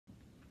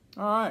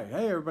All right.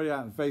 Hey, everybody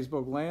out in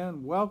Facebook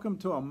land. Welcome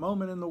to A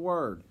Moment in the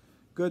Word.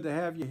 Good to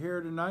have you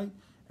here tonight.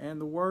 And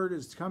the Word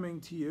is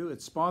coming to you.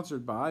 It's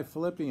sponsored by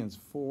Philippians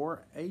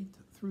 4:8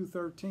 through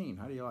 13.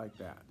 How do you like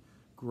that?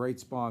 Great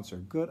sponsor.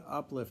 Good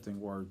uplifting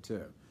word,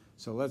 too.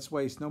 So let's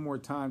waste no more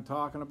time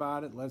talking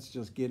about it. Let's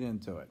just get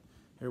into it.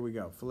 Here we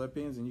go.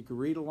 Philippians, and you can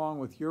read along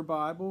with your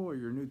Bible or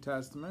your New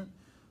Testament.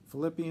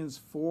 Philippians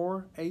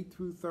 4:8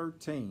 through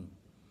 13.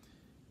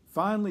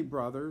 Finally,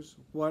 brothers,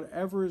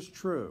 whatever is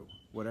true,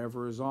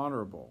 whatever is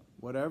honorable,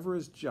 whatever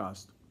is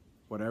just,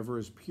 whatever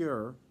is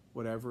pure,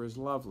 whatever is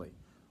lovely,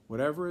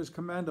 whatever is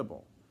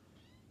commendable,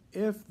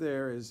 if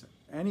there is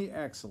any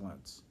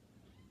excellence,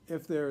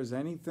 if there is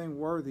anything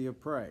worthy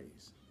of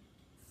praise,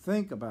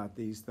 think about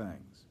these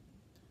things.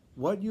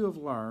 What you have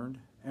learned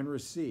and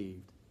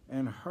received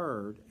and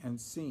heard and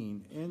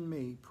seen in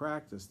me,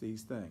 practice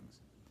these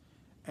things,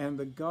 and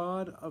the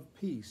God of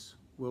peace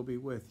will be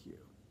with you.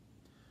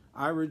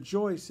 I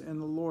rejoice in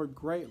the Lord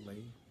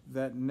greatly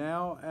that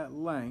now at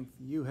length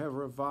you have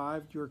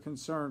revived your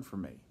concern for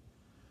me.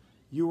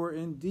 You were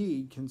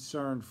indeed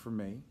concerned for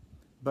me,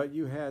 but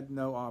you had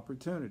no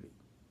opportunity.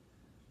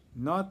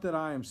 Not that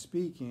I am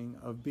speaking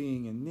of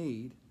being in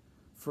need,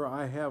 for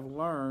I have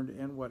learned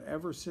in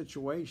whatever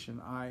situation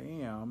I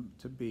am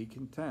to be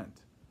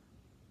content.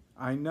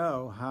 I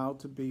know how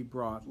to be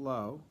brought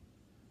low,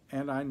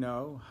 and I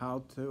know how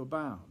to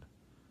abound.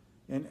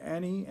 In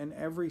any and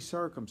every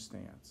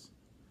circumstance,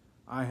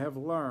 I have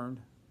learned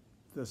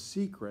the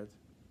secret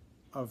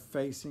of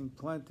facing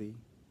plenty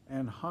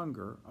and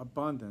hunger,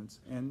 abundance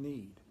and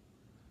need.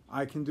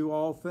 I can do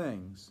all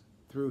things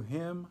through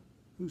him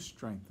who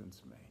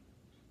strengthens me.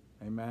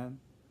 Amen.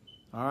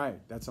 All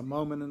right, that's a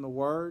moment in the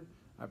Word.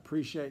 I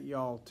appreciate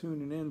y'all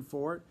tuning in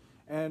for it.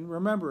 And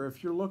remember,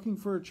 if you're looking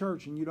for a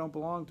church and you don't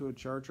belong to a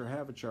church or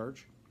have a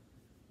church,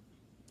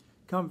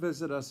 come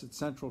visit us at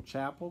Central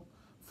Chapel,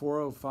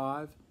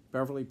 405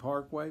 Beverly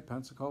Parkway,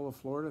 Pensacola,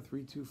 Florida,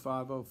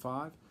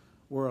 32505.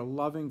 We're a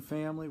loving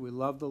family. We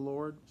love the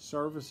Lord.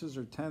 Services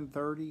are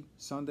 10:30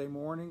 Sunday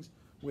mornings.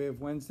 We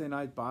have Wednesday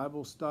night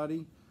Bible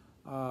study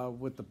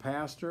with the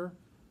pastor.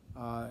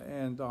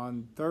 And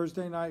on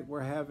Thursday night,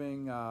 we're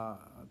having a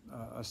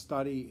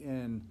study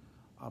in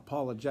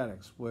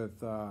apologetics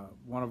with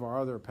one of our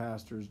other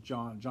pastors,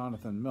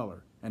 Jonathan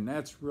Miller. And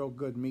that's real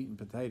good meat and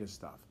potato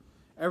stuff.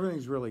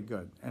 Everything's really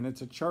good. And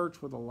it's a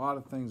church with a lot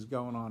of things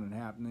going on and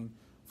happening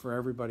for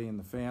everybody in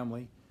the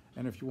family.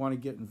 And if you want to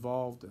get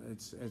involved,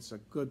 it's a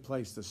good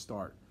place to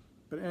start.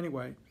 But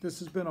anyway, this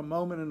has been A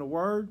Moment in the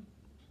Word.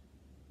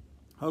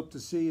 Hope to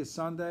see you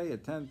Sunday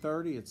at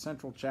 10:30 at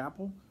Central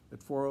Chapel at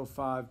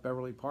 405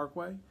 Beverly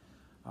Parkway.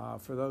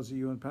 For those of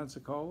you in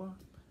Pensacola,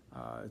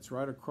 it's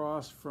right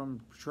across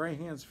from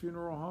Trahan's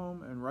Funeral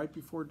Home and right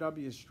before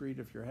W Street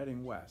if you're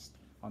heading west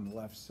on the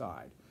left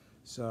side.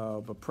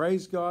 So, but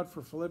praise God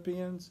for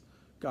Philippians.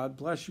 God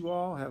bless you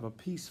all. Have a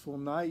peaceful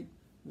night.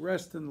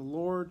 Rest in the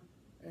Lord,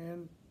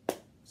 and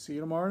see you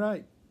tomorrow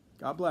night.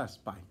 God bless.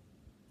 Bye.